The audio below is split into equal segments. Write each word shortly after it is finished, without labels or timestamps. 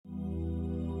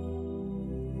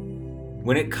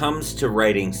When it comes to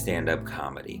writing stand-up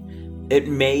comedy, it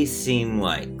may seem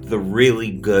like the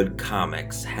really good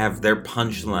comics have their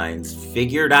punchlines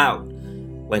figured out,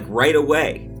 like right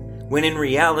away, when in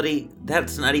reality,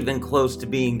 that's not even close to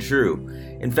being true.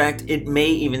 In fact, it may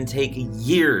even take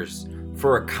years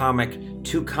for a comic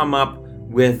to come up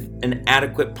with an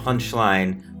adequate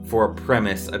punchline for a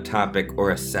premise, a topic,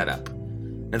 or a setup.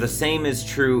 Now, the same is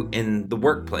true in the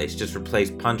workplace. Just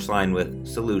replace punchline with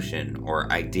solution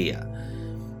or idea.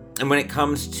 And when it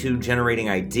comes to generating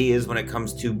ideas, when it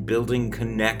comes to building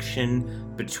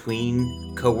connection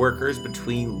between coworkers,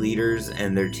 between leaders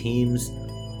and their teams,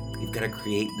 you've got to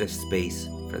create the space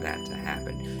for that to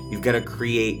happen. You've got to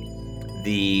create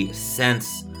the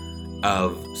sense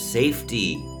of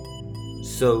safety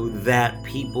so that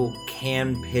people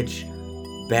can pitch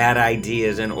bad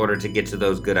ideas in order to get to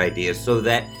those good ideas, so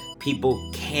that people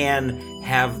can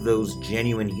have those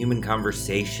genuine human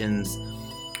conversations,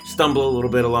 stumble a little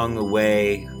bit along the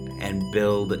way, and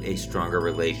build a stronger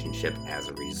relationship as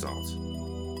a result.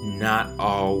 Not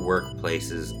all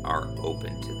workplaces are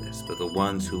open to this, but the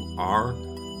ones who are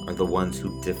the ones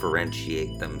who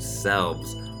differentiate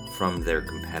themselves from their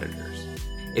competitors.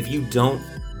 If you don't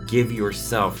give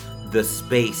yourself the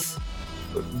space,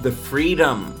 the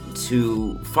freedom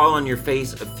to fall on your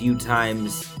face a few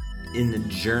times in the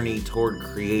journey toward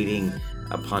creating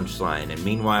a punchline, and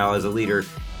meanwhile, as a leader,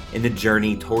 in the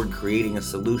journey toward creating a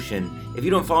solution, if you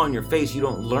don't fall on your face, you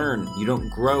don't learn, you don't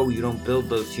grow, you don't build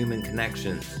those human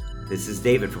connections. This is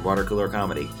David from Watercolor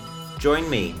Comedy. Join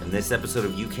me in this episode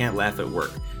of You Can't Laugh at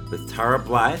Work with Tara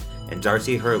Blythe and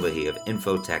Darcy Herlihy of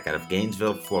Infotech out of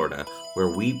Gainesville, Florida, where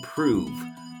we prove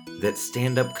that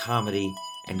stand-up comedy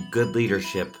and good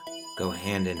leadership go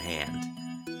hand in hand,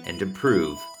 and to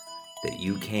prove that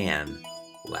you can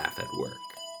laugh at work.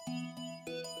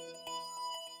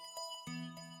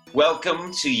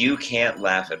 Welcome to You Can't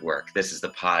Laugh at Work. This is the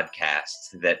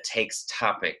podcast that takes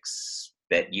topics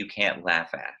that you can't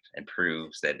laugh at and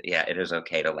proves that, it is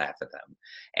okay to laugh at them.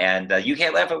 And You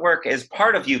Can't Laugh at Work is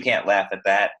part of You Can't Laugh at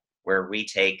That, where we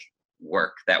take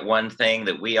work, that one thing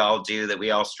that we all do, that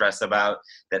we all stress about,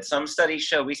 that some studies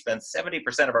show we spend 70%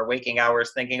 of our waking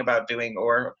hours thinking about doing,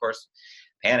 or, of course,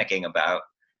 panicking about.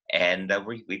 And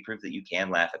we prove that you can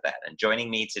laugh at that. And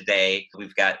joining me today,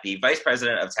 we've got the Vice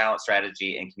President of Talent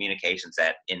Strategy and Communications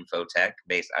at Infotech,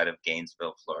 based out of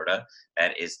Gainesville, Florida.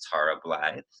 That is Tara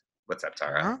Blythe. What's up,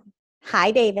 Tara?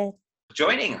 Hi, David.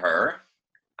 Joining her,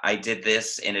 I did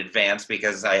this in advance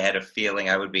because I had a feeling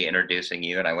I would be introducing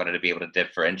you, and I wanted to be able to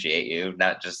differentiate you,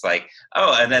 not just like,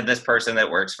 oh, and then this person that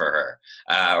works for her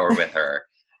or with her.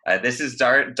 This is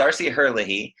Darcy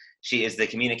Herlihy. She is the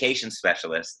communications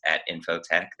specialist at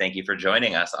Infotech. Thank you for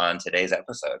joining us on today's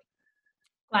episode.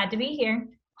 Glad to be here.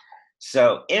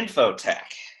 So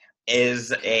Infotech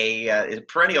is a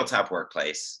perennial top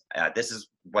workplace. This is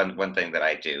one thing that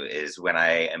I do is when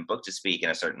I am booked to speak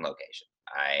in a certain location,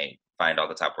 I find all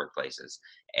the top workplaces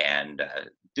and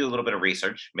do a little bit of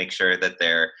research, make sure that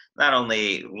they're not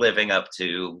only living up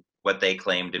to what they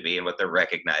claim to be and what they're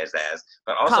recognized as,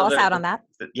 but also call us out on that.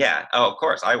 Yeah. Oh, of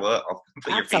course I will. I'll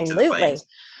put your feet to the Absolutely. flames.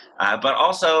 But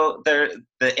also they're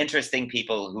the interesting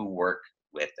people who work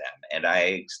with them. And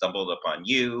I stumbled upon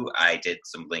you. I did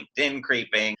some LinkedIn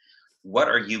creeping. What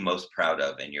are you most proud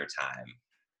of in your time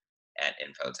at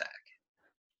Infotech?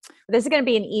 This is going to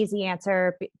be an easy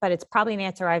answer, but it's probably an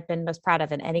answer I've been most proud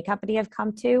of in any company I've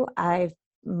come to. I'm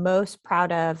most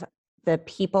proud of the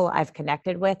people I've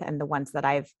connected with and the ones that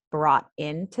I've brought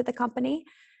into the company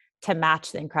to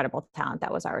match the incredible talent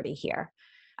that was already here.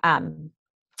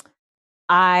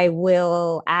 I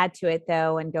will add to it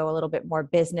though, and go a little bit more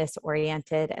business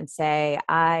oriented and say,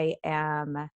 I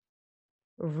am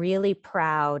really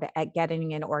proud at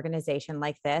getting an organization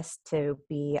like this to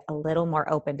be a little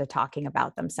more open to talking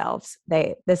about themselves.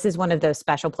 This is one of those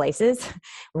special places,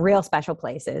 real special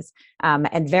places,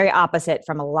 and very opposite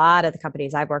from a lot of the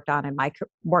companies I've worked at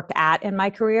in my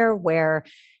career, where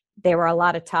there were a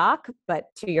lot of talk. But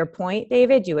to your point,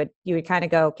 David, you would kind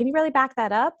of go, can you really back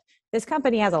that up? This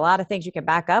company has a lot of things you can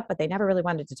back up, but they never really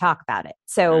wanted to talk about it.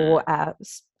 So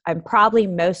I'm probably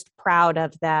most proud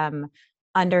of them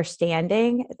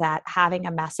understanding that having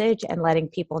a message and letting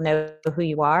people know who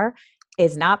you are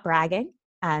is not bragging,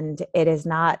 and it is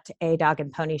not a dog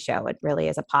and pony show. It really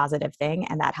is a positive thing,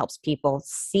 and that helps people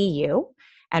see you.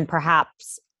 And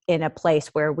perhaps in a place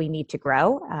where we need to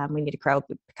grow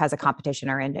because of competition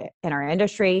in our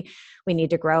industry. We need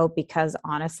to grow because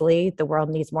honestly, the world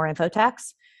needs more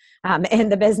Infotechs in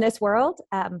the business world.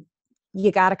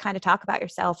 You got to kind of talk about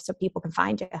yourself so people can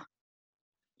find you.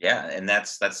 Yeah, and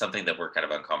that's something that we're kind of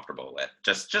uncomfortable with,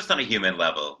 just on a human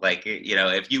level. Like,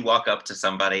 if you walk up to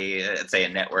somebody at, say, a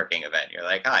networking event, you're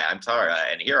like, "Hi, I'm Tara,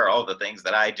 and here are all the things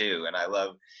that I do, and I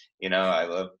love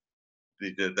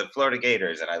the Florida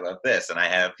Gators, and I love this, and I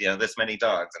have this many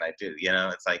dogs, and I do."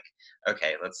 It's like,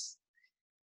 okay,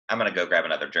 I'm gonna go grab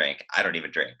another drink. I don't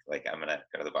even drink. Like, I'm gonna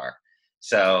go to the bar.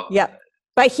 So, Yep.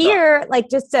 But so here, like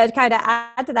just to kind of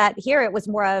add to that, here it was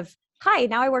more of, hi,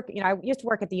 now I work, I used to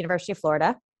work at the University of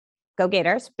Florida. Go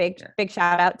Gators. yeah. Big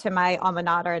shout out to my alma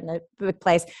mater and the big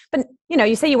place. But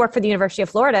you say you work for the University of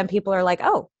Florida and people are like,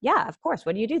 oh yeah, of course.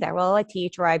 What do you do there? Well, I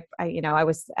teach, or I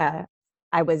was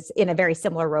in a very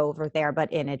similar role over there,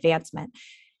 but in advancement.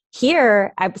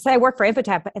 Here, I say I work for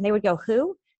Infotech, and they would go,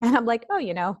 who? And I'm like,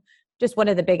 oh, just one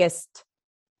of the biggest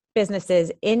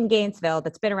businesses in Gainesville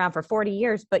that's been around for 40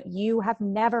 years, but you have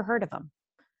never heard of them.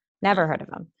 Never heard of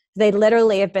them. They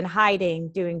literally have been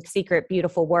hiding, doing secret,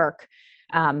 beautiful work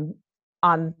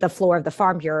on the floor of the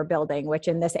Farm Bureau building, which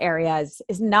in this area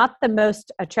is not the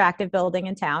most attractive building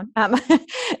in town.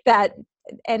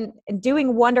 And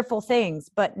doing wonderful things,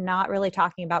 but not really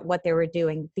talking about what they were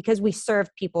doing, because we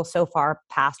served people so far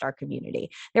past our community.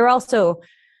 They're also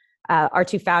our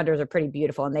two founders are pretty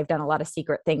beautiful, and they've done a lot of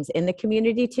secret things in the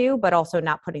community too, but also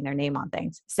not putting their name on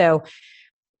things. So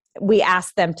we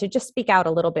asked them to just speak out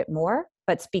a little bit more,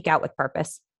 but speak out with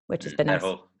purpose, which has been nice.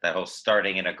 That whole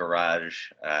starting in a garage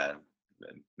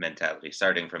mentality,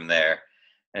 starting from there.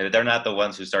 And they're not the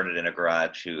ones who started in a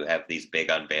garage who have these big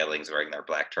unveilings wearing their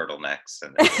black turtlenecks.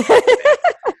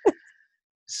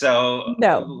 So,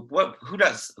 no. Who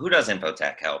does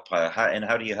Infotech help, and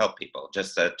how do you help people?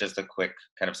 Just a quick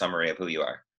kind of summary of who you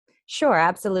are. Sure,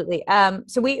 absolutely.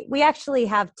 So we actually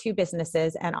have two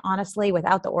businesses, and honestly,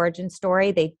 without the origin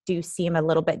story, they do seem a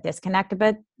little bit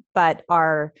disconnected, but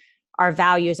our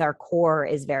values, our core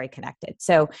is very connected.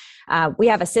 So we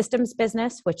have a systems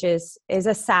business, which is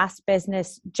a SaaS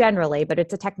business generally, but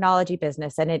it's a technology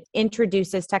business, and it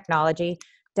introduces technology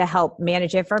to help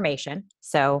manage information.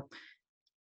 So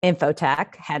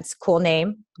Infotech, hence cool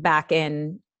name, back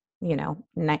in,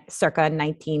 circa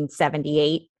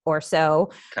 1978 or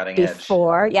so. Cutting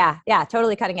before, edge. Yeah,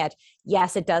 totally cutting edge.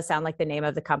 Yes, it does sound like the name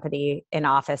of the company in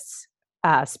office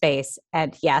space.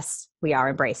 And yes, we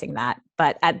are embracing that.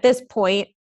 But at this point,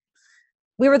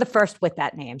 we were the first with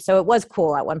that name. So it was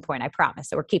cool at one point, I promise.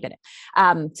 So we're keeping it.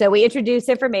 So we introduce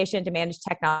information to manage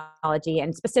technology,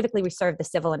 and specifically we serve the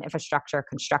civil and infrastructure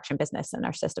construction business and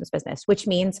our systems business, which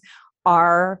means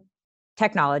our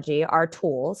technology, our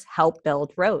tools help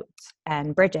build roads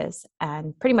and bridges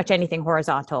and pretty much anything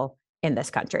horizontal in this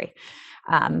country.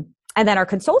 And then our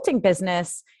consulting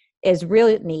business is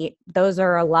really neat. Those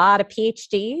are a lot of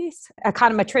PhDs,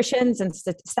 econometricians and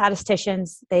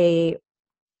statisticians. They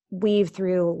weave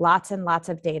through lots and lots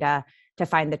of data to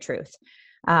find the truth.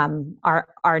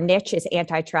 Our niche is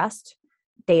antitrust,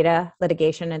 data,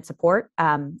 litigation, and support.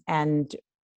 And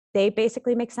they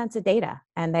basically make sense of data,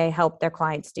 and they help their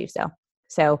clients do so.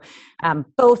 So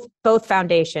both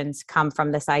foundations come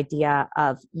from this idea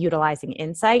of utilizing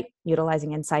insight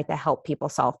to help people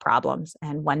solve problems.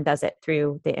 And one does it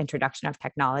through the introduction of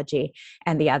technology,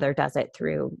 and the other does it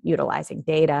through utilizing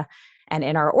data. And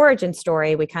in our origin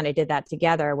story, we kind of did that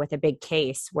together with a big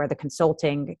case where the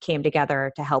consulting came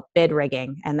together to help bid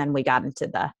rigging. And then we got into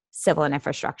the civil and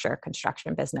infrastructure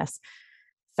construction business.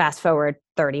 Fast forward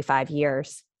 35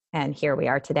 years. And here we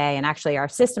are today. And actually, our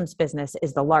systems business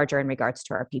is the larger in regards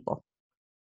to our people.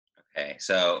 Okay.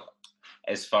 So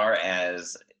as far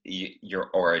as your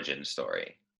origin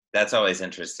story, that's always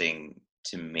interesting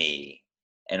to me.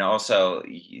 And also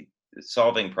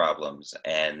solving problems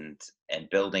and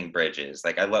building bridges.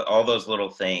 Like, I love all those little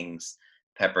things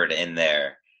peppered in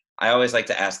there. I always like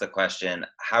to ask the question,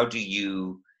 how do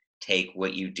you take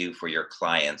what you do for your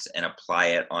clients and apply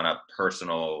it on a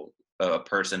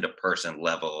person-to-person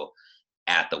level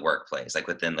at the workplace, like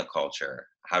within the culture?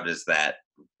 How does that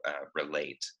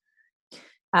relate?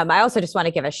 I also just want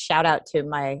to give a shout out to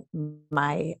my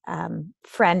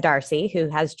friend Darcy, who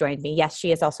has joined me. Yes,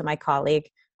 she is also my colleague.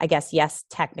 I guess, yes,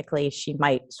 technically she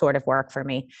might sort of work for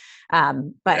me.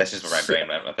 But that's just where my brain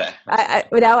went with that.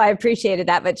 I appreciated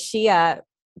that. But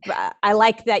I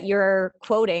like that you're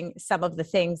quoting some of the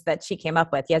things that she came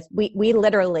up with. Yes, we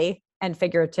literally and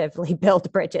figuratively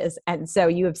build bridges. And so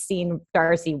you have seen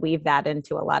Darcy weave that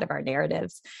into a lot of our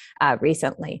narratives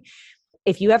recently.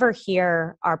 If you ever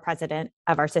hear our president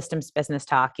of our systems business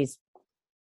talk, he's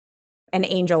an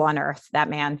angel on earth, that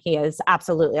man. He is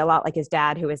absolutely a lot like his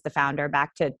dad, who is the founder,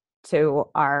 back to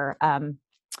our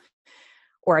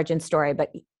origin story.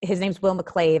 But his name's Will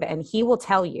McClave, and he will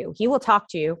talk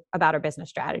to you about our business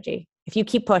strategy. If you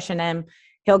keep pushing him,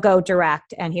 He'll go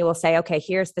direct and he will say, okay,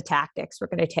 here's the tactics we're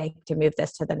going to take to move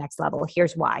this to the next level.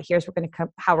 Here's why. Here's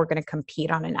how we're going to compete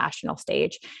on a national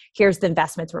stage. Here's the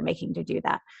investments we're making to do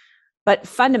that. But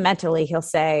fundamentally, he'll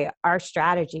say our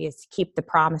strategy is to keep the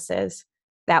promises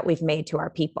that we've made to our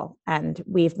people. And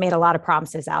we've made a lot of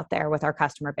promises out there with our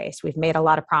customer base. We've made a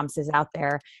lot of promises out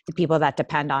there to people that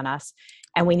depend on us.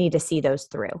 And we need to see those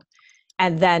through.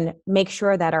 And then make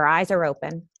sure that our eyes are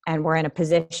open and we're in a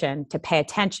position to pay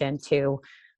attention to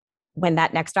when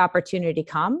that next opportunity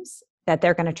comes, that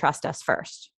they're going to trust us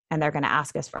first and they're going to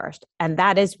ask us first. And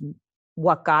that is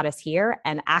what got us here.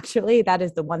 And actually, that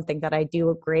is the one thing that I do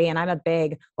agree. And I'm a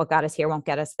big, what got us here won't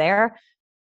get us there.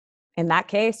 In that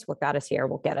case, what got us here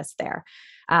will get us there.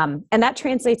 And that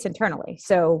translates internally.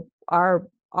 So our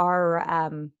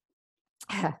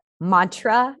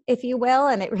mantra, if you will,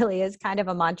 and it really is kind of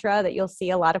a mantra that you'll see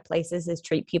a lot of places, is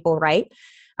treat people right.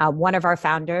 One of our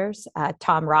founders,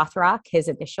 Tom Rothrock, his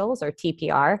initials are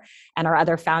TPR, and our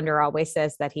other founder always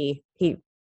says that he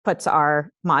puts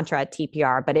our mantra at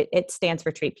TPR, but it stands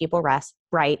for treat people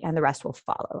right, and the rest will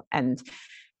follow. And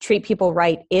treat people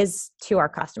right is to our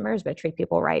customers, but treat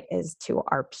people right is to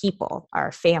our people,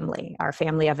 our family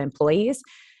of employees.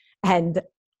 And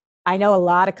I know a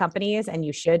lot of companies, and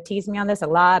you should tease me on this, a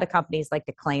lot of companies like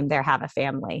to claim they have a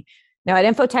family. Now at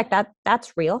Infotech,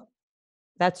 that's real.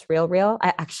 That's real.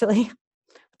 I actually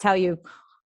tell you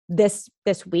this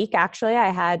week, actually, I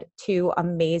had 2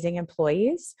 amazing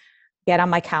employees get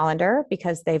on my calendar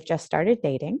because they've just started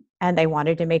dating and they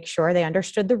wanted to make sure they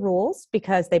understood the rules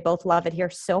because they both love it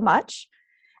here so much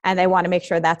and they want to make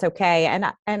sure that's okay. And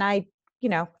I,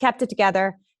 kept it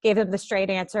together, gave them the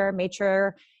straight answer, made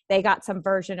sure they got some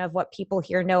version of what people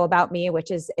here know about me,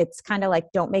 which is it's kind of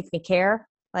like, don't make me care.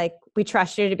 Like, we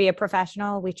trust you to be a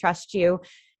professional. We trust you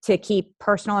to keep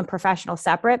personal and professional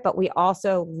separate, but we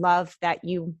also love that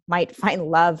you might find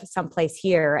love someplace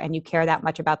here and you care that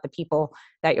much about the people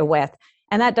that you're with.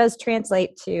 And that does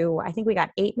translate to, I think we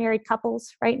got 8 married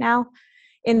couples right now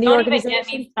in the organization. Don't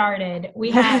even get me started.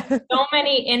 We have so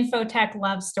many Infotech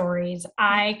love stories.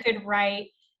 I could write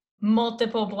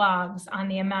multiple blogs on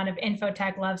the amount of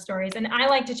Infotech love stories. And I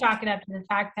like to chalk it up to the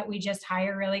fact that we just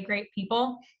hire really great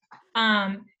people.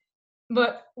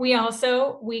 But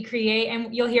we create,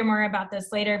 and you'll hear more about this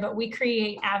later, but we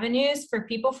create avenues for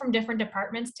people from different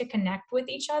departments to connect with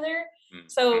each other.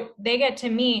 So they get to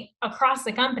meet across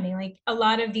the company. Like, a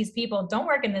lot of these people don't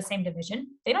work in the same division.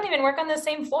 They don't even work on the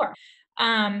same floor.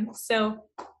 So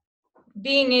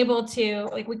being able to,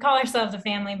 like, we call ourselves a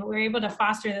family, but we're able to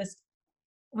foster this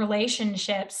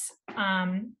relationships,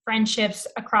 friendships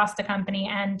across the company.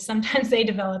 And sometimes they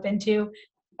develop into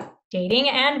dating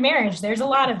and marriage. There's a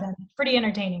lot of them. It's pretty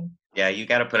entertaining. Yeah, you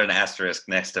got to put an asterisk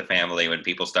next to family when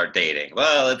people start dating.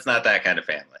 Well, it's not that kind of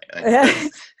family.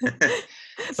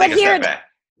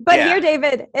 Here,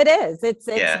 David, it is. It's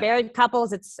married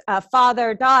couples. It's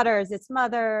father, daughters. It's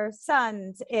mother,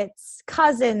 sons. It's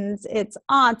cousins. It's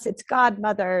aunts. It's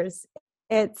godmothers.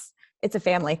 It's a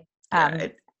family.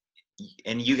 And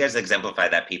you guys exemplify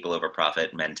that people over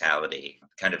profit mentality,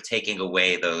 kind of taking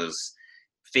away those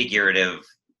figurative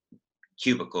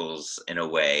cubicles in a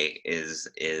way is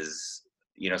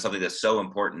something that's so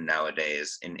important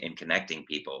nowadays in connecting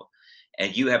people.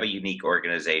 And you have a unique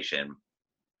organization,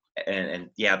 and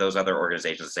those other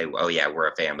organizations say, oh yeah, we're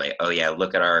a family. Oh yeah,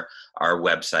 look at our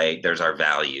website, there's our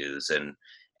values,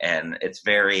 and it's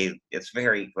very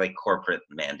like corporate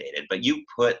mandated, but you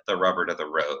put the rubber to the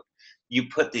road. You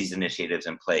put these initiatives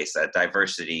in place, a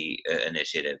diversity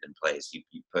initiative in place. You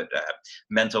put a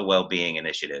mental well-being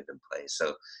initiative in place.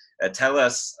 So tell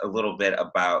us a little bit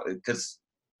about, because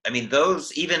I mean,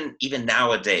 those even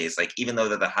nowadays, like, even though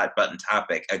they're the hot button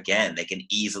topic, again, they can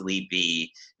easily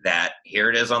be that, here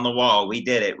it is on the wall, we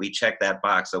did it, we checked that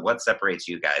box. So what separates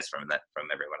you guys from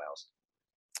everyone else?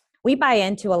 We buy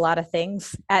into a lot of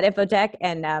things at Infotech.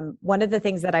 And one of the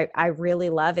things that I really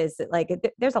love is that, like,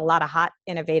 there's a lot of hot,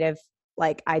 innovative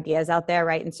ideas out there,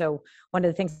 right? And so one of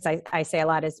the things I say a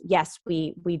lot is, yes,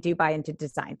 we do buy into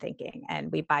design thinking,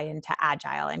 and we buy into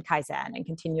agile and Kaizen and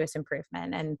continuous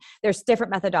improvement. And there's different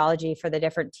methodology for the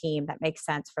different team that makes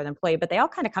sense for the employee, but they all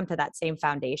kind of come to that same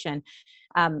foundation.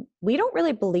 We don't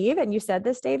really believe, and you said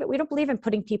this, David, we don't believe in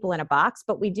putting people in a box,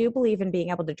 but we do believe in being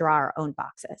able to draw our own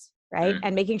boxes, right?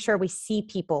 And making sure we see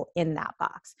people in that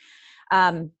box.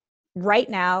 Right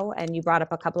now, and you brought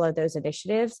up a couple of those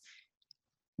initiatives,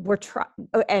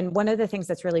 and one of the things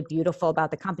that's really beautiful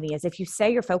about the company is, if you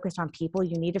say you're focused on people,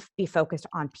 you need to be focused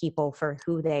on people for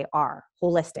who they are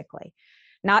holistically,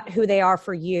 not who they are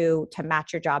for you to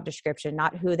match your job description,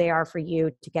 not who they are for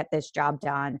you to get this job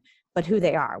done, but who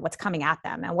they are, what's coming at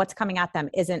them. And what's coming at them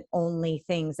isn't only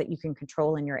things that you can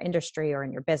control in your industry or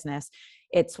in your business.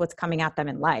 It's what's coming at them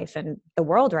in life. And the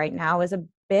world right now is a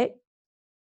bit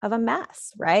of a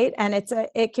mess, right? And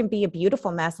it can be a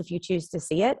beautiful mess if you choose to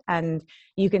see it. And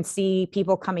you can see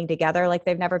people coming together like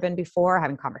they've never been before,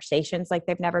 having conversations like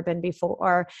they've never been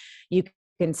before. You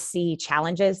can see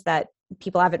challenges that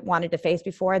people haven't wanted to face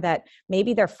before that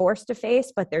maybe they're forced to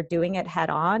face, but they're doing it head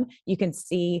on. You can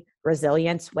see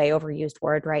resilience, way overused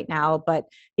word right now, but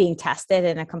being tested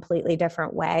in a completely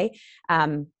different way.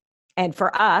 And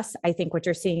for us, I think what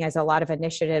you're seeing as a lot of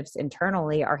initiatives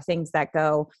internally are things that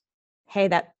go, hey,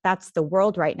 that's the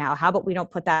world right now. How about we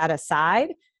don't put that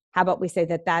aside? How about we say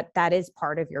that is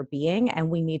part of your being, and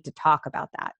we need to talk about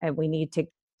that, and we need to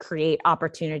create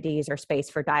opportunities or space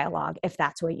for dialogue if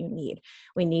that's what you need.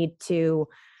 We need to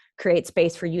create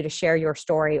space for you to share your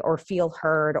story or feel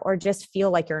heard or just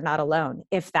feel like you're not alone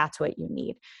if that's what you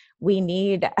need. We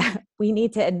need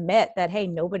to admit that, hey,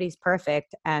 nobody's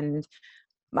perfect. And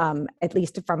at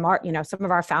least from our, some of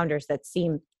our founders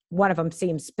one of them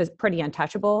seems pretty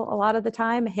untouchable a lot of the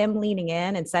time, him leaning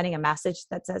in and sending a message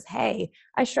that says, hey,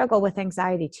 I struggle with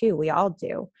anxiety too. We all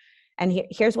do. And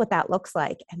here's what that looks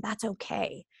like. And that's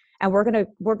okay. And we're going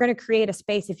to create a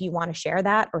space if you want to share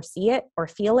that or see it or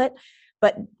feel it,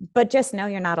 but just know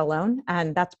you're not alone.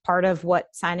 And that's part of what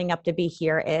signing up to be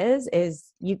here is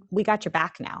we got your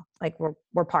back now. Like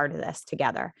we're part of this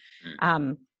together.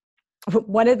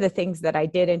 One of the things that I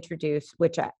did introduce,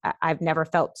 which I've never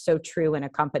felt so true in a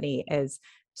company, is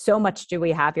so much do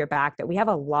we have your back that we have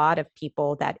a lot of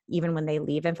people that even when they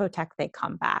leave Infotech, they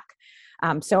come back.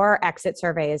 So our exit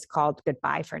survey is called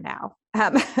Goodbye for Now,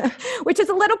 which is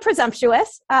a little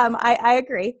presumptuous. I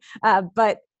agree.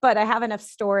 But I have enough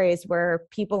stories where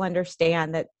people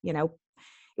understand that,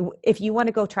 if you want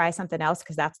to go try something else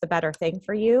because that's the better thing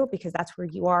for you, because that's where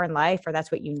you are in life or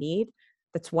that's what you need,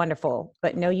 that's wonderful.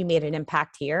 But know you made an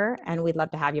impact here, and we'd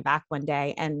love to have you back one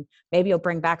day. And maybe you'll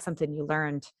bring back something you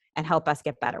learned and help us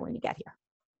get better when you get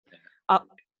here.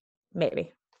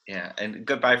 Maybe. Yeah, and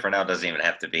Goodbye for Now doesn't even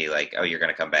have to be like, oh, you're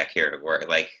going to come back here to work.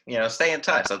 Like, stay in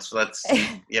touch. Let's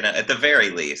at the very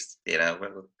least,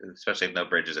 especially if no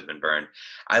bridges have been burned.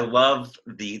 I love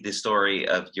the story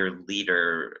of your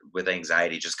leader with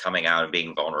anxiety just coming out and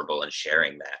being vulnerable and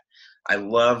sharing that. I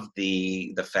love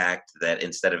the fact that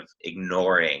instead of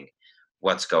ignoring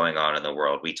what's going on in the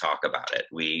world, we talk about it.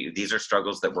 These are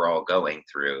struggles that we're all going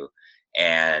through,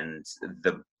 and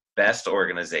the best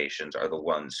organizations are the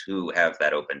ones who have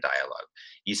that open dialogue.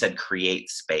 You said create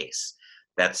space.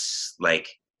 That's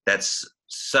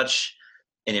such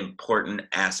an important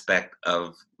aspect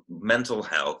of mental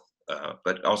health,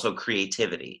 but also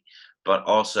creativity, but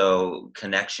also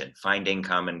connection, finding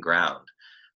common ground.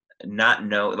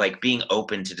 Being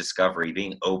open to discovery,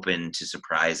 being open to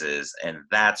surprises. And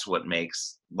that's what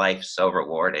makes life so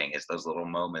rewarding, is those little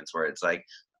moments where it's like,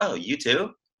 oh, you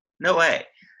too? No way.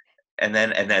 And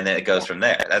then it goes from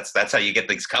there. That's how you get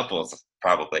these couples,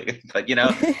 probably. But you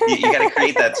got to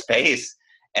create that space.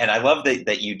 And I love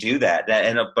that you do that.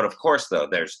 But of course, though,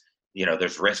 there's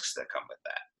risks that come with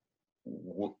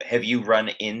that. Have you run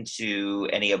into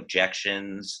any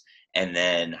objections? And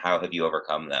then how have you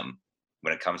overcome them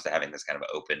when it comes to having this kind of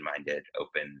open-minded,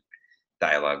 open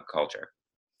dialogue culture?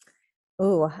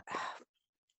 Ooh,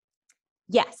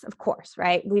 yes, of course,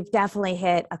 right? We've definitely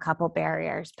hit a couple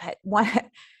barriers,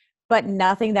 but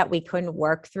nothing that we couldn't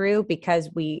work through, because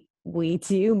we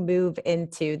do move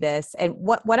into this. And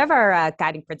one of our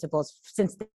guiding principles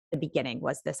since the beginning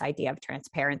was this idea of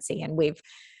transparency, and we've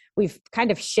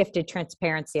kind of shifted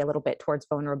transparency a little bit towards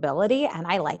vulnerability, and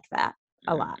I like that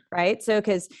a lot, right? So,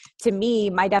 because to me,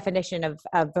 my definition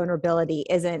of vulnerability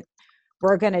isn't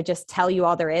we're going to just tell you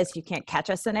all there is, you can't catch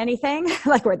us in anything,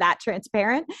 like we're that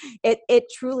transparent. It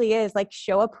truly is like,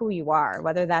 show up who you are,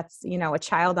 whether that's, a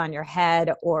child on your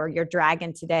head, or you're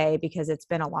dragging today because it's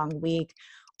been a long week,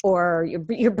 or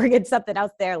you're bringing something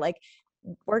out there. Like,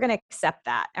 we're going to accept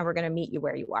that, and we're going to meet you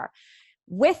where you are.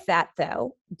 With that,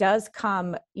 though, does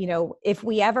come, if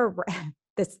we ever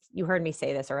you heard me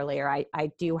say this earlier,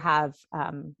 I do have,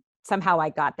 somehow I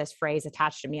got this phrase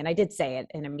attached to me, and I did say it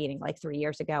in a meeting like 3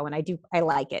 years ago. And I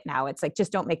like it now. It's like,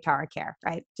 just don't make Tara care,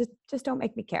 right? Just don't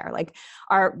make me care. Like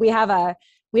we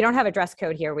don't have a dress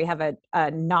code here. We have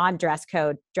a non-dress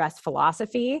code dress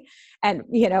philosophy. And,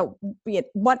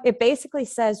 it basically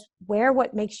says, wear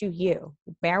what makes you,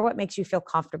 wear what makes you feel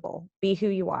comfortable, be who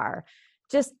you are.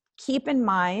 Just keep in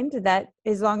mind that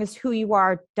as long as who you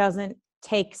are doesn't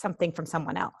take something from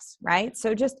someone else, right?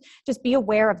 So just be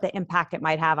aware of the impact it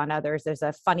might have on others. There's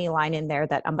a funny line in there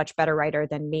that a much better writer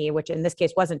than me, which in this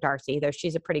case wasn't Darcy, though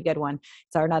she's a pretty good one.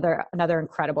 It's another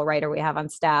incredible writer we have on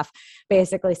staff,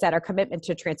 basically said our commitment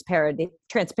to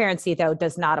transparency though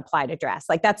does not apply to dress.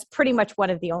 Like that's pretty much one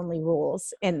of the only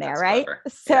rules in there, that's right? Clever.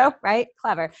 So, yeah. Right?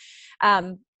 Clever.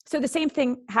 So the same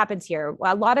thing happens here.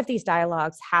 A lot of these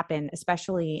dialogues happen,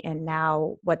 especially in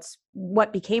now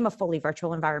what became a fully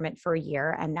virtual environment for a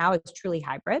year, and now it's truly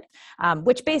hybrid,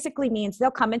 which basically means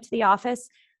they'll come into the office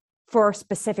for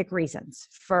specific reasons,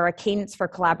 for a cadence for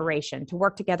collaboration, to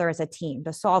work together as a team,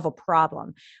 to solve a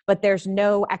problem. But there's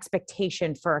no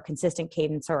expectation for a consistent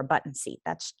cadence or a button seat.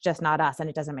 That's just not us, and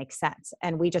it doesn't make sense.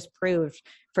 And we just proved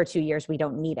for 2 years we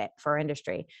don't need it for our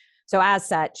industry. So as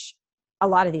such, a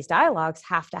lot of these dialogues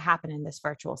have to happen in this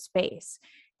virtual space.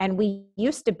 And we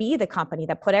used to be the company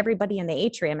that put everybody in the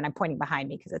atrium, and I'm pointing behind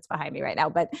me because it's behind me right now,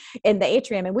 but in the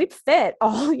atrium, and we'd fit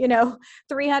all,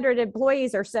 300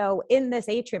 employees or so in this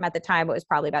atrium. At the time, it was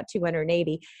probably about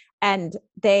 280. And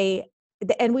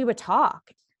we would talk,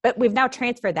 but we've now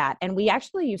transferred that. And we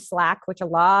actually use Slack, which a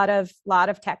lot of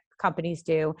tech companies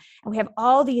do. And we have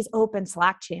all these open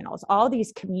Slack channels, all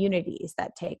these communities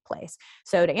that take place.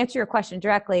 So to answer your question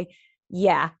directly,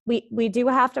 yeah, we do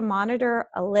have to monitor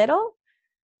a little,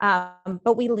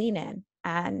 but we lean in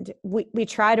and we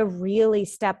try to really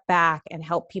step back and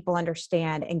help people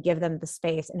understand and give them the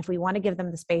space. And if we want to give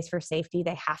them the space for safety,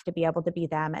 they have to be able to be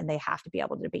them, and they have to be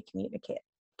able to be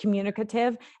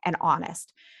communicative and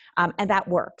honest. And that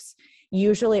works.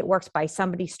 Usually it works by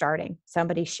somebody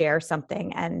shares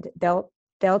something, and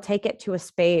they'll take it to a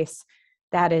space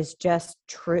that is just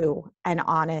true and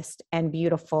honest and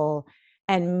beautiful,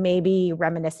 and maybe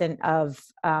reminiscent of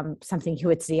something you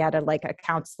would see at like a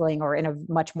counseling or in a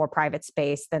much more private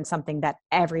space than something that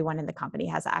everyone in the company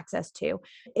has access to.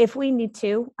 If we need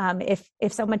to,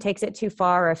 if someone takes it too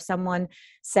far, or if someone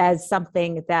says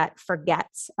something that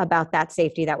forgets about that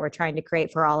safety that we're trying to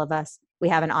create for all of us, we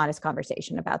have an honest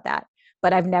conversation about that.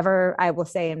 But I will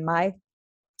say in my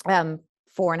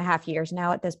 4.5 years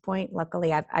now at this point,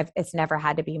 luckily it's never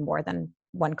had to be more than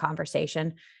one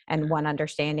conversation and one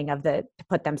understanding of to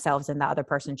put themselves in the other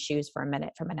person's shoes for a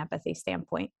minute from an empathy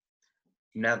standpoint.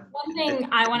 Now, one thing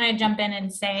I want to jump in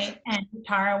and say, and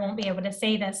Tara won't be able to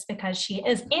say this because she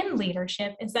is in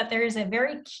leadership, is that there is a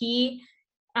very key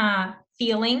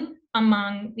feeling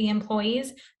among the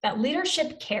employees that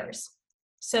leadership cares.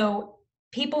 So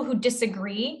people who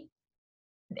disagree,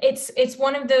 it's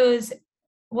one of those,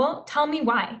 well, tell me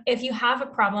why. If you have a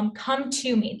problem, come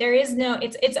to me. There is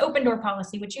it's open door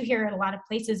policy, which you hear at a lot of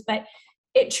places, but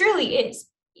it truly is.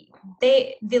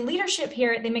 The leadership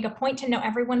here, they make a point to know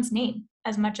everyone's name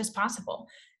as much as possible.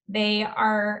 They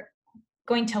are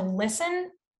going to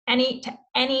listen to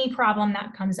any problem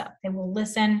that comes up. They will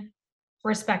listen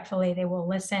respectfully. They will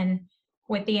listen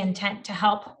with the intent to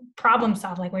help problem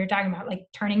solve, like we were talking about, like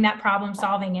turning that problem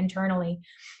solving internally.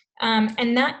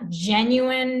 And that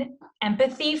genuine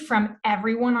empathy from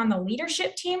everyone on the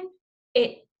leadership team,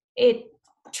 it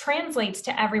translates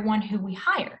to everyone who we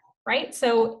hire, right?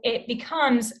 So it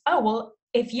becomes, oh, well,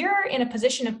 if you're in a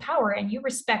position of power and you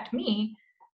respect me,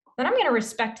 then I'm going to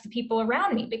respect the people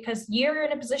around me because you're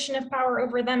in a position of power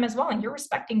over them as well, and you're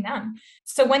respecting them.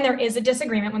 So when there is a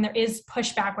disagreement, when there is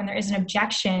pushback, when there is an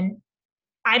objection,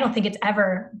 I don't think it's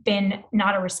ever been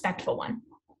not a respectful one.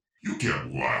 You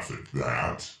can't laugh at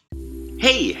that.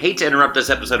 Hey, hate to interrupt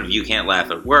this episode of You Can't Laugh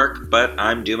at Work, but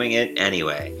I'm doing it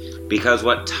anyway. Because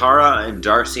what Tara and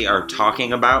Darcy are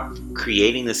talking about,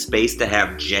 creating the space to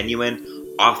have genuine,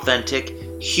 authentic,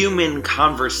 human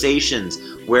conversations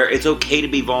where it's okay to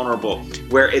be vulnerable,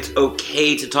 where it's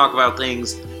okay to talk about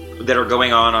things that are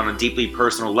going on a deeply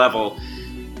personal level,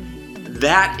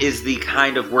 that is the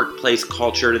kind of workplace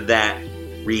culture that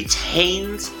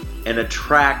retains and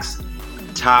attracts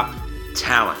top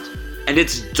talent. And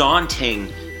it's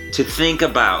daunting to think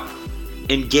about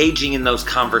engaging in those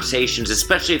conversations,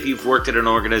 especially if you've worked at an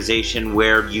organization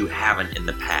where you haven't in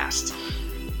the past.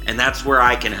 And that's where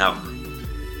I can help.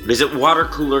 Visit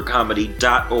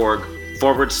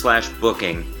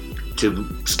watercoolercomedy.org/booking to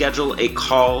schedule a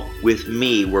call with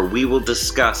me where we will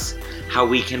discuss how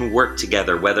we can work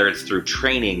together, whether it's through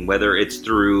training, whether it's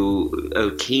through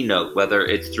a keynote, whether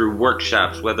it's through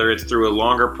workshops, whether it's through a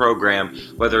longer program,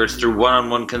 whether it's through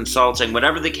one-on-one consulting,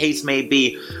 whatever the case may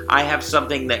be. I have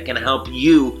something that can help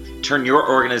you turn your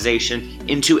organization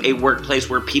into a workplace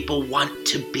where people want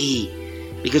to be.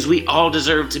 Because we all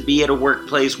deserve to be at a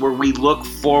workplace where we look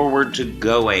forward to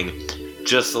going,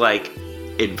 just like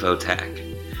Infotech.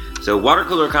 So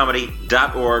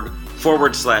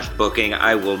watercoolercomedy.org/booking.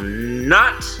 I will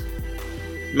not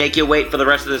make you wait for the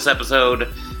rest of this episode.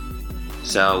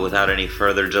 So without any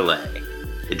further delay,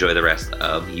 enjoy the rest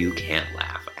of You Can't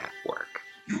Laugh at Work.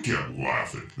 You can't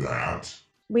laugh at that.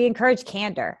 We encourage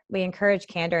candor. We encourage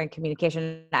candor and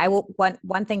communication.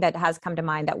 One thing that has come to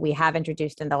mind that we have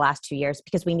introduced in the last 2 years,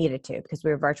 because we needed to, because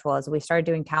we were virtual, is we started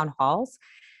doing town halls,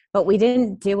 but we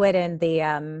didn't do it in the,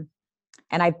 and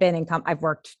I've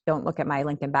worked, don't look at my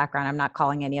LinkedIn background. I'm not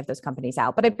calling any of those companies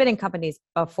out, but I've been in companies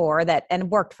before and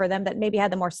worked for them that maybe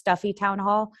had the more stuffy town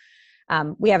hall.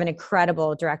 We have an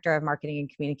incredible director of marketing and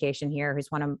communication here,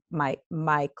 who's one of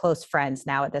my close friends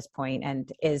now at this point, and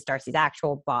is Darcy's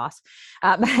actual boss.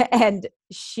 And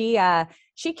she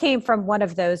came from one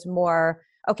of those more,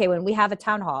 okay, when we have a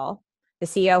town hall, the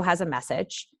CEO has a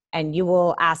message and you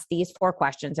will ask these 4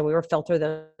 questions and we will filter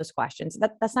those questions.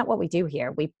 That's not what we do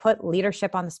here. We put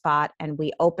leadership on the spot and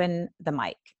we open the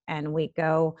mic and we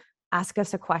go, ask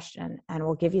us a question and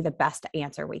we'll give you the best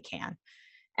answer we can.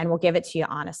 And we'll give it to you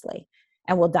honestly,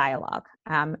 and we'll dialogue.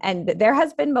 And there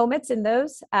has been moments in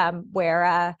those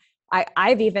where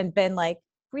I've even been like,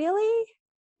 really,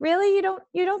 you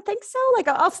don't think so? Like,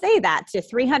 I'll say that to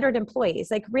 300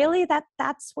 employees. Like, really,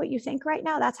 that's what you think right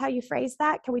now? That's how you phrase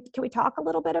that? Can we talk a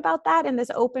little bit about that in this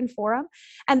open forum?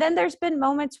 And then there's been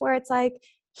moments where it's like,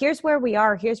 here's where we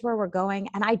are, here's where we're going,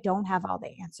 and I don't have all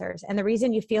the answers. And the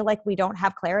reason you feel like we don't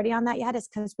have clarity on that yet is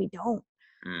because we don't.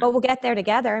 But we'll get there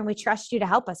together and we trust you to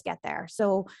help us get there.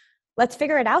 So let's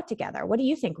figure it out together. What do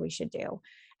you think we should do?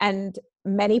 And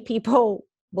many people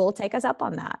will take us up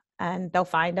on that and they'll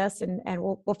find us and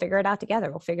we'll figure it out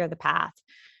together. We'll figure the path.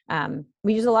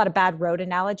 We use a lot of bad road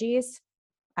analogies.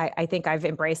 I think I've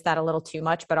embraced that a little too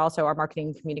much, but also our marketing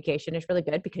and communication is really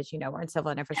good because, we're in civil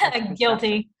and infrastructure.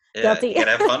 Guilty. Yeah, Guilty. You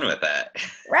gotta have fun with that.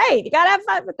 Right. You gotta have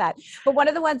fun with that. But one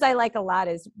of the ones I like a lot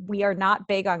is we are not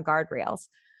big on guardrails.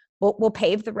 We'll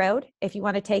pave the road if you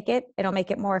want to take it. It'll make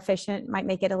it more efficient, might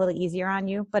make it a little easier on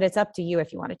you, but it's up to you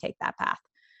if you want to take that path.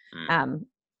 And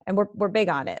we're big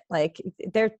on it. Like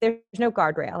there's no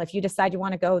guardrail. If you decide you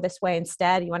want to go this way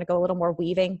instead, you want to go a little more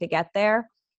weaving to get there,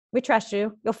 we trust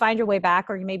you. You'll find your way back,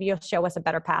 or maybe you'll show us a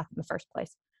better path in the first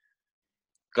place.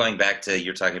 Going back to,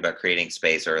 you're talking about creating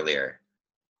space earlier,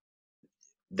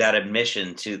 that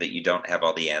admission too, that you don't have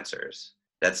all the answers.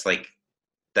 That's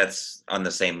on the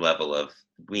same level of,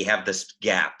 we have this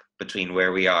gap between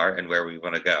where we are and where we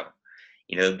want to go.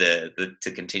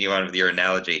 To continue on with your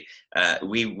analogy,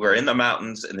 we were in the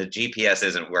mountains and the GPS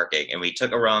isn't working and we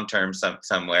took a wrong turn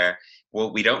somewhere.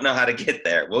 Well, we don't know how to get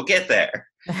there. We'll get there.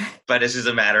 But it's just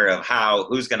a matter of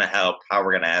who's going to help, how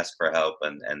we're going to ask for help,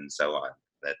 and so on.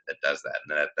 That does that.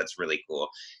 And that's really cool.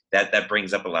 That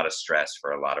brings up a lot of stress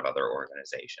for a lot of other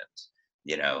organizations.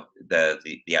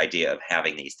 The idea of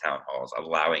having these town halls,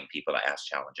 allowing people to ask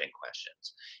challenging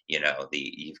questions.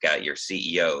 You've got your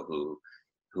CEO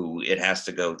who it has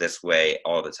to go this way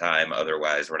all the time,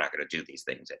 otherwise we're not going to do these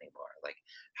things anymore. Like,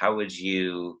 how would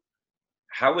you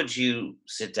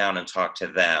sit down and talk to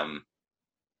them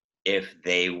if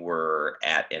they were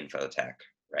at Infotech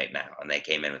right now and they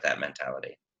came in with that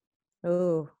mentality?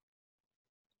 Ooh.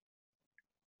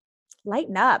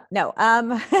 Lighten up. No.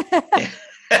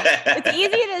 It's easy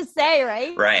to say,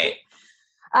 right? Right.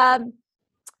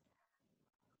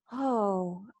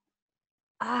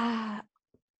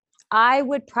 I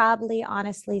would probably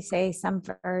honestly say some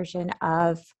version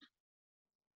of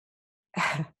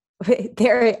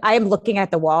there. I am looking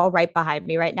at the wall right behind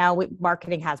me right now.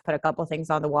 Marketing has put a couple things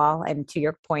on the wall. And to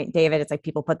your point, David, it's like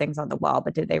people put things on the wall,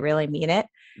 but did they really mean it?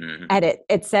 Mm-hmm. And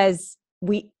it says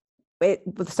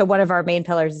so one of our main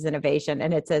pillars is innovation,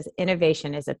 and it says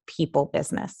innovation is a people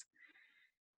business.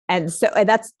 And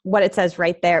that's what it says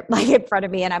right there, like in front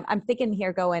of me. And I'm thinking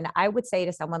here going, I would say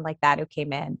to someone like that who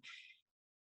came in,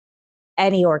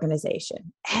 any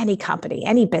organization, any company,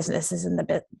 any business is in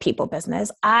the people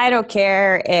business. I don't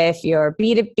care if you're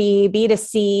B2B,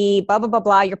 B2C, blah, blah, blah,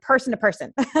 blah, you're person to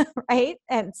person, right?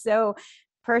 And so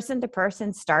person to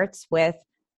person starts with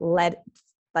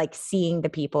seeing the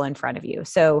people in front of you.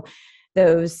 So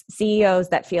those CEOs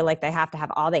that feel like they have to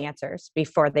have all the answers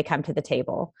before they come to the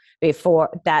table, before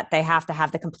that they have to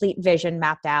have the complete vision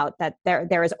mapped out, that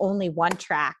there is only one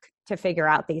track to figure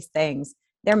out these things,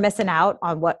 they're missing out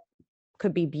on what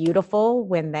could be beautiful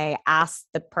when they ask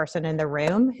the person in the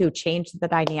room who changed the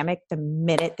dynamic the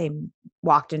minute they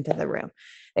walked into the room.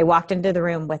 They walked into the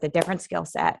room with a different skill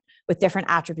set, with different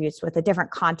attributes, with a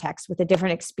different context, with a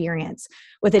different experience,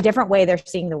 with a different way they're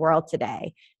seeing the world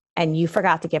today. And you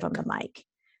forgot to give them the mic,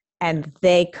 and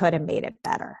they could have made it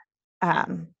better.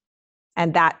 And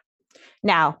that,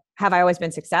 now, have I always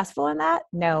been successful in that?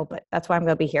 No, but that's why I'm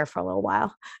going to be here for a little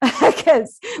while,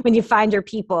 because when you find your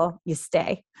people, you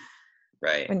stay.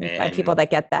 Right. when you find people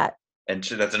that get that. And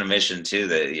that's an admission too,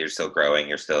 that you're still growing,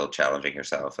 you're still challenging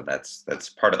yourself, and that's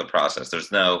part of the process.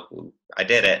 There's no, I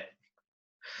did it.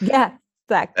 Yeah,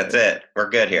 exactly. That's it. We're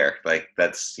good here. Like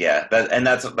that's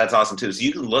awesome too. So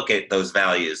you can look at those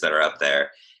values that are up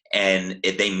there, and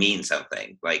they mean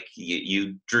something. Like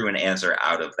you drew an answer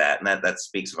out of that, and that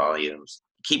speaks volumes.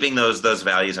 Keeping those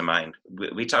values in mind,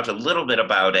 we talked a little bit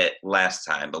about it last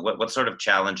time, but what sort of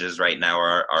challenges right now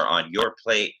are on your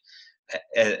plate,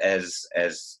 as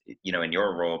you know, in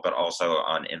your role, but also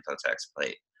on Infotech's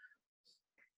plate?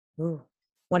 Ooh.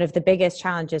 One of the biggest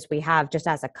challenges we have just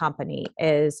as a company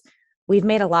is we've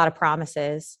made a lot of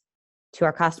promises to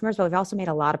our customers, but we've also made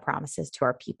a lot of promises to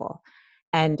our people.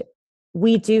 And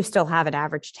we do still have an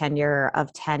average tenure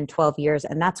of 10, 12 years.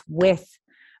 And that's with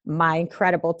my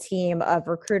incredible team of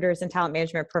recruiters and talent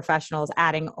management professionals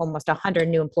adding almost 100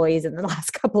 new employees in the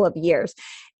last couple of years.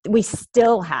 We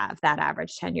still have that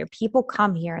average tenure. People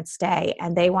come here and stay,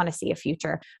 and they want to see a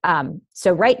future.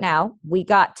 So right now, we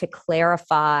got to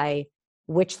clarify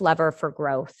which lever for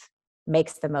growth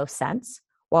makes the most sense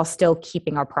while still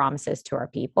keeping our promises to our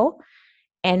people,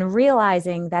 and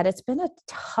realizing that it's been a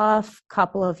tough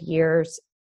couple of years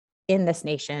in this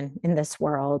nation, in this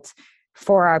world,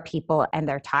 for our people, and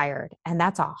they're tired. And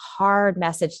that's a hard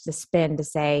message to spin, to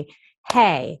say,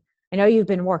 hey, I know you've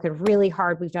been working really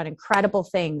hard. We've done incredible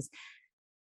things.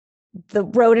 The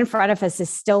road in front of us is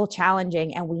still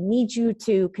challenging, and we need you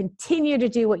to continue to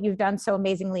do what you've done so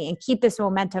amazingly and keep this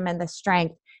momentum and the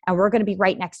strength. And we're going to be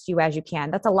right next to you as you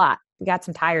can. That's a lot. We got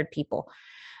some tired people.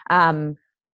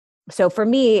 So for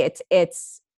me,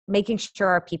 it's making sure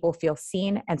our people feel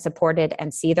seen and supported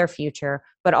and see their future,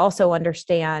 but also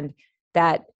understand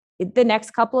that the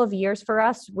next couple of years for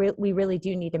us, we really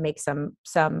do need to make some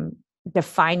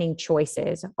defining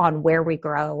choices on where we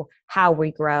grow, how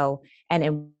we grow, and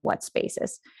in what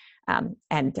spaces.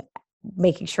 And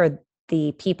making sure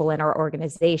the people in our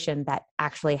organization that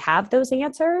actually have those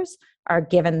answers are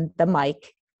given the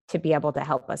mic to be able to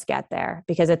help us get there,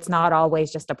 because it's not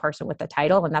always just a person with a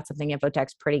title. And that's something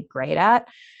Infotech's pretty great at.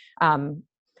 I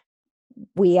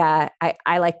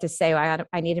like to say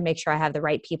I need to make sure I have the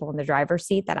right people in the driver's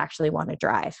seat that actually want to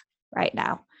drive right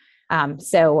now.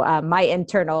 So my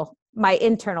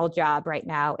internal job right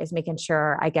now is making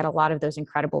sure I get a lot of those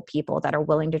incredible people that are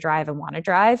willing to drive and want to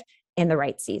drive in the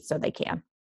right seat so they can.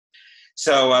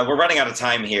 So we're running out of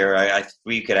time here.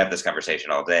 We could have this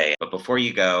conversation all day, but before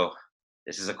you go,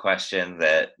 this is a question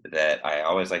that I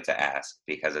always like to ask,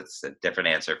 because it's a different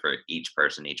answer for each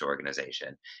person, each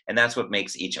organization. And that's what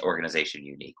makes each organization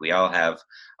unique. We all have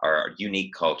our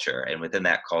unique culture, and within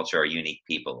that culture are unique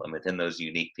people. And within those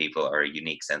unique people are a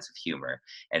unique sense of humor.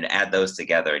 And add those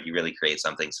together, and you really create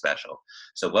something special.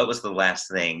 So what was the last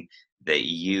thing that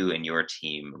you and your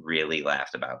team really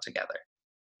laughed about together?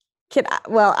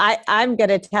 I'm going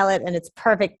to tell it, and it's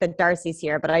perfect that Darcy's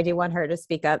here, but I do want her to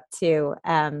speak up too.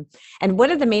 And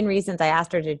one of the main reasons I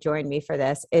asked her to join me for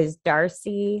this is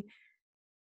Darcy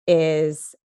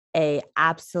is a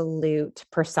absolute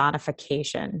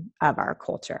personification of our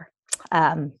culture.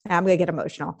 I'm going to get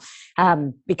emotional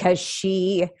because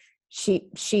she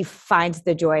finds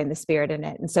the joy and the spirit in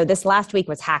it. And so this last week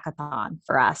was hackathon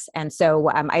for us. And so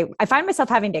I find myself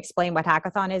having to explain what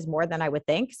hackathon is more than I would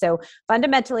think. So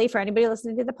fundamentally, for anybody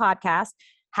listening to the podcast,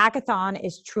 hackathon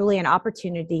is truly an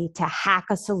opportunity to hack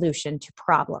a solution to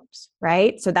problems,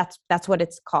 right? So that's what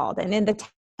it's called. And in the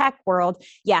tech world,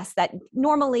 yes, that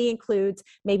normally includes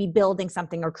maybe building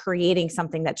something or creating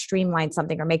something that streamlines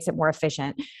something or makes it more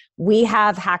efficient. We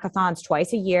have hackathons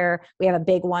twice a year. We have a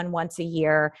big one once a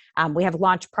year. We have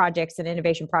launch projects and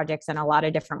innovation projects in a lot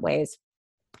of different ways,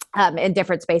 in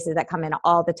different spaces that come in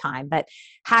all the time. But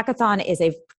hackathon is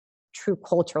a true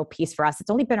cultural piece for us.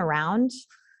 It's only been around,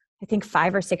 I think,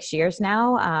 5 or 6 years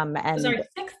now. And it was our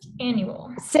 6th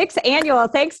annual. 6th annual.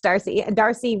 Thanks, Darcy.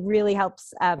 Darcy really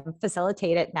helps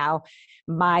facilitate it now.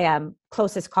 My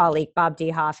closest colleague, Bob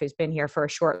Dehoff, who's been here for a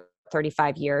short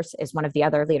 35 years, is one of the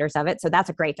other leaders of it. So that's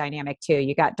a great dynamic too.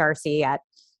 You got Darcy at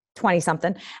 20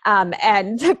 something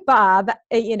and Bob,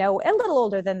 a little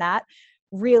older than that,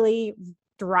 really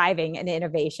driving an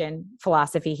innovation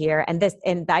philosophy here. And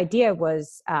the idea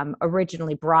was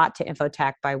originally brought to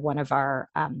Infotech by one of our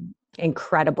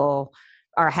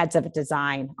our heads of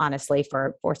design, honestly,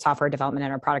 for software development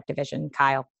in our product division,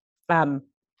 Kyle.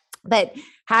 But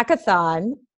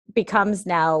hackathon becomes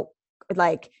now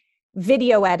like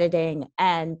video editing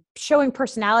and showing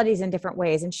personalities in different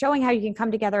ways and showing how you can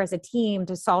come together as a team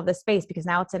to solve the space, because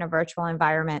now it's in a virtual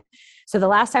environment. So the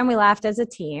last time we laughed as a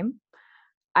team,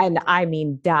 and I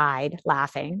mean died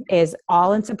laughing, is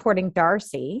all in supporting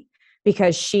Darcy,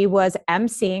 because she was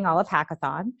emceeing all of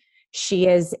Hackathon. She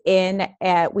is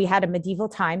we had a medieval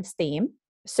times theme.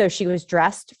 So she was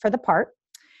dressed for the part.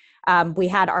 We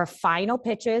had our final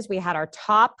pitches. We had our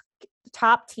top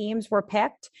teams were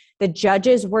picked. The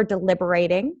judges were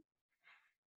deliberating.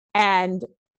 And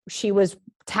she was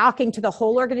talking to the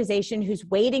whole organization, who's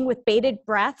waiting with bated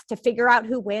breath to figure out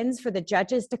who wins, for the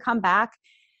judges to come back.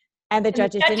 And the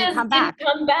judges didn't come back.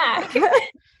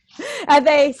 And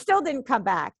they still didn't come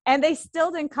back.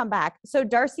 So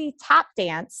Darcy tap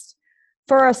danced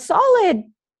for a solid,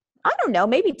 I don't know,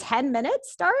 maybe 10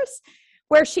 minutes, Darce,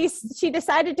 where she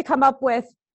decided to come up with,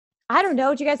 I don't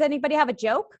know, do you guys, anybody have a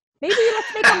joke? Maybe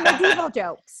let's make them medieval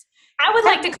jokes. I would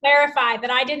like to clarify that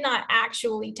I did not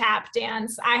actually tap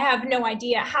dance. I have no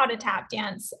idea how to tap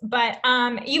dance, but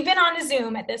you've been on a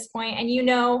Zoom at this point, and you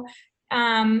know,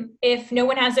 if no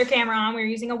one has their camera on, we're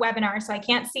using a webinar, so I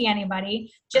can't see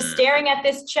anybody, just staring at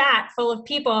this chat full of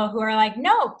people who are like,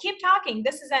 no, keep talking,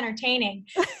 this is entertaining.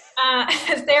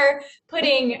 As they're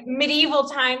putting medieval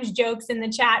times jokes in the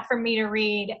chat for me to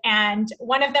read. And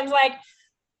one of them's like,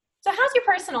 so how's your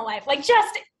personal life? Like,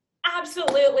 just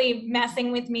absolutely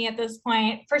messing with me at this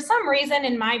point. For some reason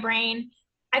in my brain,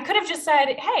 I could have just said,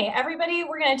 hey, everybody,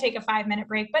 we're going to take a 5-minute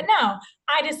break. But no,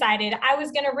 I decided I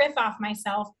was going to riff off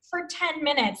myself for 10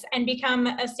 minutes and become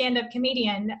a stand-up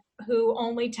comedian who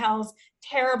only tells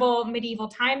terrible medieval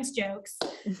times jokes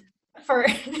for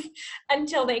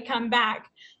until they come back.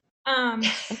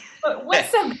 But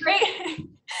what's so great?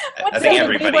 I think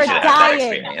everybody should have that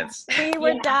experience. We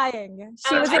were dying.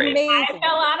 She was amazing. I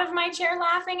fell out of my chair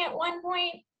laughing at one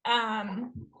point.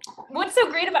 What's so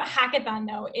great about Hackathon,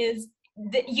 though, is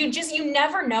that you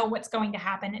never know what's going to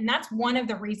happen. And that's one of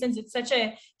the reasons it's such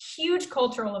a huge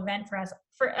cultural event for us.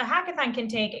 For a hackathon can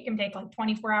take like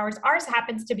 24 hours. Ours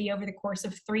happens to be over the course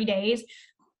of 3 days.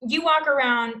 You walk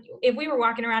around, if we were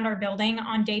walking around our building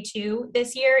on day 2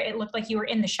 this year, it looked like you were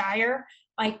in the Shire.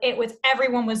 Like,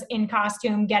 everyone was in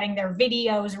costume, getting their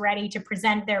videos ready to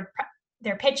present their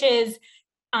pitches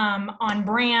on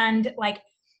brand. Like,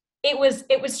 it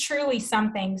was truly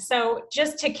something. So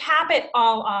just to cap it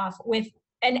all off with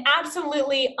an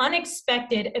absolutely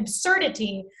unexpected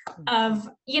absurdity of,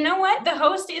 you know what, the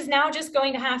host is now just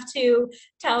going to have to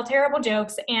tell terrible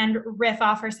jokes and riff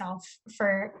off herself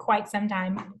for quite some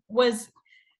time was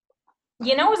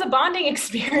a bonding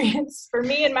experience for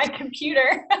me and my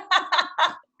computer.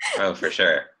 Oh, for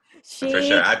sure. For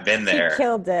sure. I've been there.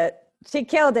 She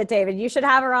killed it, David. You should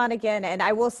have her on again. And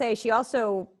I will say, she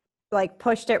also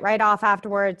pushed it right off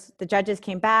afterwards. The judges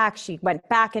came back. She went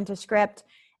back into script,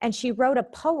 and she wrote a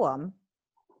poem,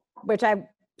 which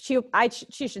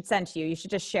she should send to you. You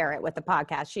should just share it with the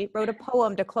podcast. She wrote a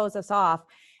poem to close us off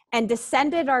and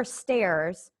descended our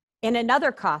stairs in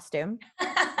another costume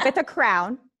with a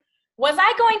crown. Was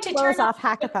I going to close off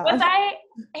Hackathon?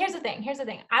 Here's the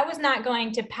thing. I was not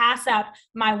going to pass up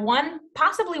my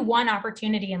possibly one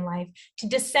opportunity in life to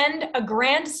descend a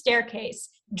grand staircase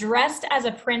dressed as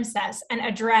a princess and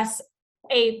address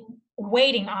a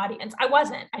waiting audience. I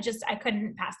wasn't. I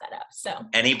couldn't pass that up. So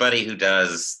anybody who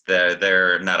does,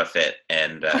 they're not a fit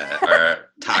and are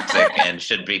toxic and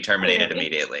should be terminated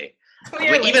immediately.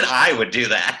 Clearly. Even I would do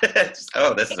that.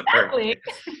 This is a perfect.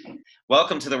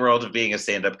 Welcome to the world of being a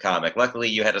stand-up comic. Luckily,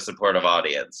 you had a supportive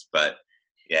audience, but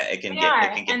yeah, it can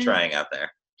get trying out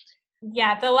there.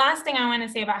 Yeah, the last thing I want to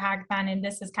say about Hackathon, and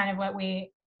this is kind of what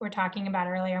we were talking about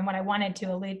earlier and what I wanted to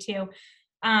allude to,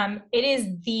 it is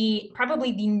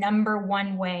probably the number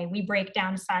one way we break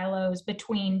down silos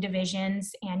between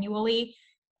divisions annually.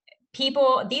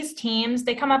 These teams,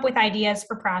 they come up with ideas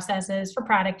for processes, for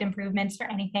product improvements, for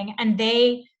anything. And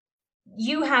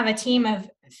you have a team of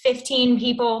 15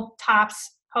 people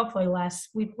tops, hopefully less.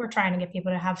 We're trying to get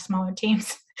people to have smaller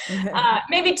teams.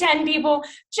 Maybe 10 people,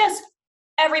 just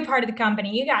every part of the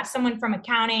company. You got someone from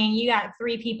accounting, you got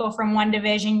 3 people from one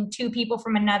division, 2 people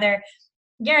from another.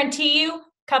 Guarantee you, a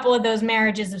couple of those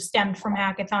marriages have stemmed from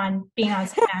Hackathon, being on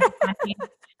Hackathon team.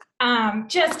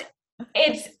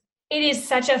 It is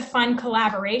such a fun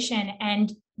collaboration.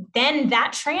 And then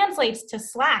that translates to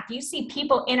Slack. You see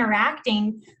people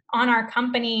interacting on our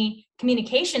company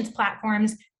communications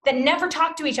platforms that never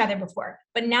talked to each other before,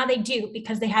 but now they do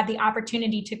because they have the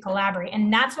opportunity to collaborate.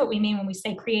 And that's what we mean when we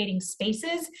say creating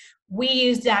spaces. We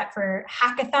use that for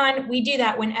Hackathon. We do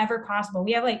that whenever possible.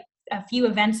 We have a few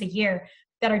events a year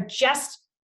that are just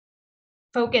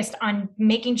focused on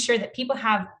making sure that people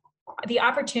have the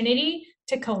opportunity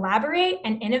to collaborate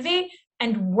and innovate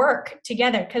and work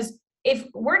together. Because if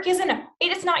work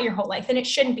it's not your whole life, and it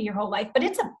shouldn't be your whole life, but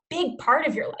it's a big part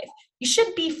of your life. You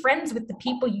should be friends with the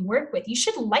people you work with. You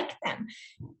should like them.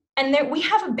 And we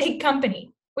have a big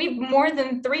company. We've more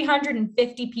than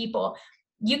 350 people.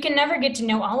 You can never get to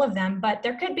know all of them, but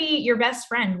there could be your best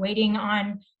friend waiting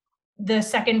on the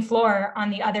second floor on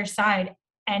the other side,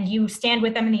 and you stand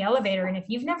with them in the elevator. And if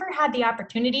you've never had the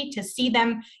opportunity to see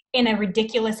them in a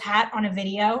ridiculous hat on a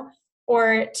video,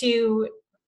 or to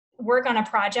work on a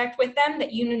project with them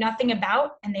that you knew nothing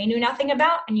about and they knew nothing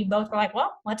about, and you both were like,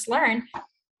 well, let's learn,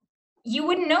 you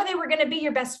wouldn't know they were going to be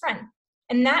your best friend.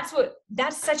 And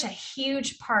that's such a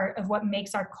huge part of what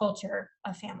makes our culture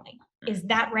a family, is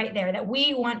that right there, that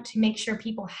we want to make sure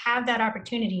people have that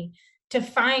opportunity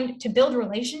to build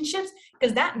relationships,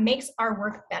 because that makes our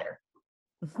work better.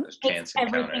 Those chance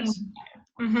encounters.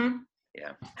 Mm-hmm.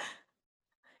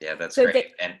 Yeah, that's so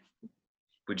great. And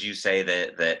would you say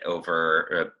that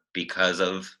over because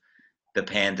of the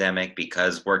pandemic,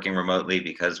 because working remotely,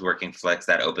 because working flex,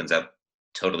 that opens up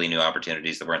totally new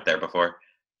opportunities that weren't there before?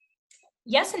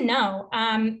 Yes and no.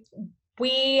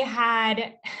 We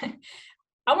had,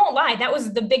 I won't lie, that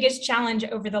was the biggest challenge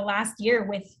over the last year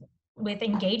with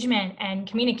engagement and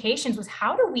communications, was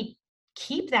how do we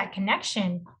keep that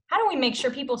connection? How do we make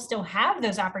sure people still have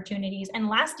those opportunities? And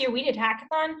last year we did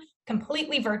Hackathon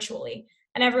completely virtually,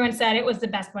 and everyone said it was the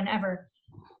best one ever.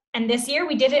 And this year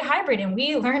we did it hybrid, and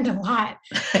we learned a lot.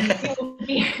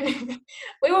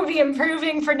 We will be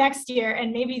improving for next year,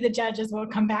 and maybe the judges will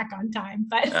come back on time.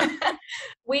 But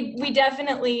we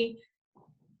definitely,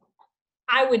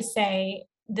 I would say,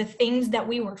 the things that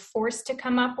we were forced to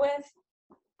come up with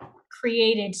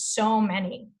created so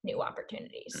many new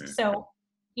opportunities. So,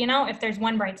 if there's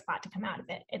one bright spot to come out of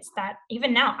it, it's that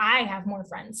even now I have more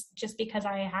friends, just because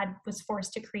I was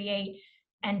forced to create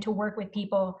and to work with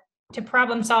people to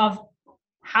problem solve.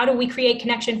 How do we create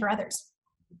connection for others?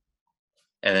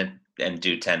 And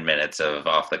do 10 minutes of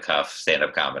off the cuff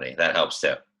stand-up comedy. That helps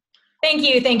too. Thank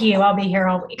you. I'll be here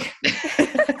all week.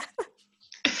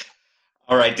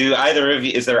 All right. Do either of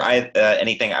you, is there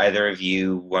anything either of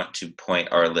you want to point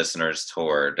our listeners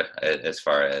toward as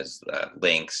far as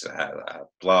links,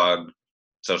 blog,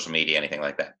 social media, anything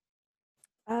like that?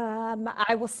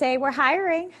 I will say we're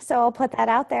hiring, so I'll put that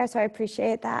out there. So I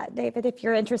appreciate that, David. If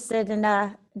you're interested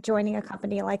in joining a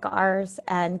company like ours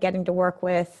and getting to work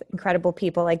with incredible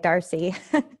people like Darcy,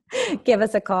 give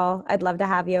us a call. I'd love to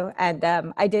have you. And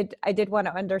I did want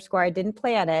to underscore, I didn't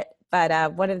plan it,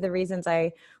 but one of the reasons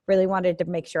I really wanted to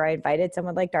make sure I invited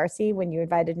someone like Darcy when you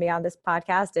invited me on this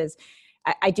podcast is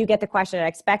I do get the question, I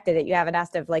expected it. You haven't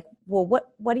asked of like, well,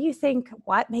 what do you think,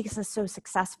 what makes us so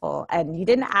successful? And you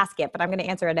didn't ask it, but I'm going to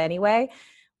answer it anyway.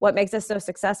 What makes us so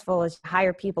successful is you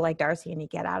hire people like Darcy and you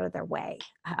get out of their way.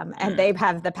 And they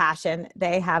have the passion,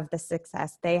 they have the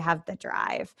success, they have the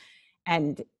drive.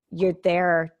 And you're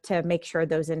there to make sure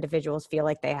those individuals feel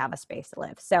like they have a space to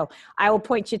live. So I will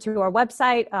point you to our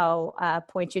website. I'll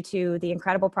point you to the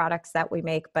incredible products that we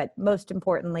make. But most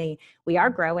importantly, we are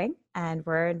growing and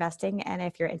we're investing. And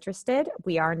if you're interested,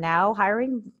 we are now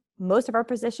hiring most of our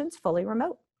positions fully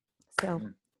remote. So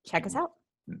check us out.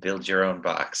 Build your own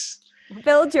box.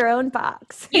 Build your own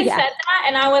box. You said that,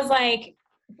 and I was like,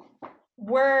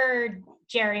 we're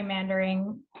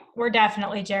gerrymandering. We're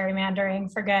definitely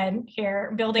gerrymandering for good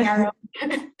here, building our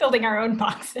own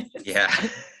boxes. Yeah.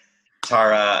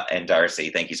 Tara and Darcy,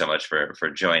 thank you so much for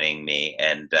joining me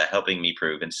and helping me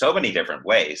prove in so many different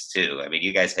ways too. I mean,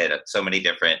 you guys hit so many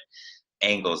different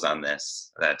angles on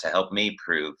this to help me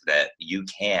prove that you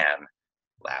can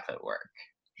laugh at work.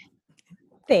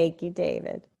 Thank you,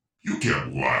 David. You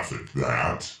can't laugh at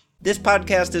that. This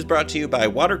podcast is brought to you by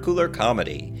Water Cooler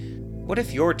Comedy. What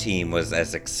if your team was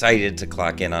as excited to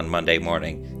clock in on Monday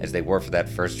morning as they were for that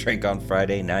first drink on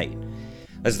Friday night?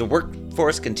 As the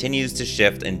workforce continues to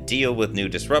shift and deal with new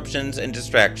disruptions and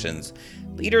distractions,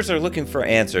 leaders are looking for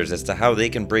answers as to how they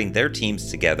can bring their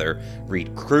teams together,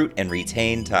 recruit and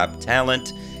retain top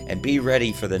talent, and be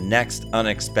ready for the next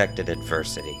unexpected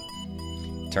adversity.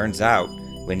 Turns out,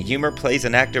 when humor plays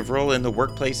an active role in the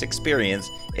workplace experience,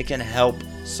 it can help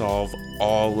solve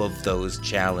all of those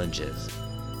challenges.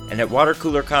 And at Water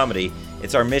Cooler Comedy,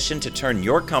 it's our mission to turn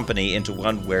your company into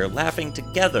one where laughing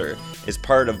together is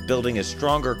part of building a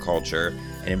stronger culture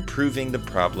and improving the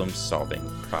problem-solving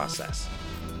process.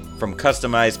 From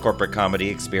customized corporate comedy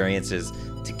experiences,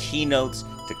 to keynotes,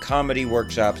 to comedy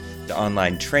workshops, to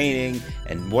online training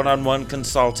and one-on-one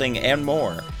consulting and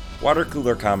more, Water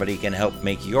Cooler Comedy can help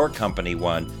make your company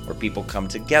one where people come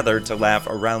together to laugh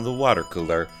around the water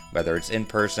cooler, whether it's in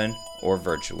person or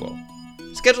virtual.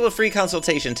 Schedule a free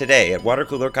consultation today at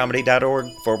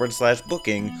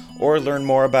watercoolercomedy.org/booking or learn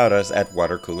more about us at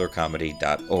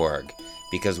watercoolercomedy.org,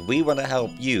 because we want to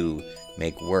help you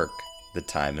make work the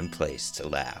time and place to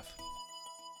laugh.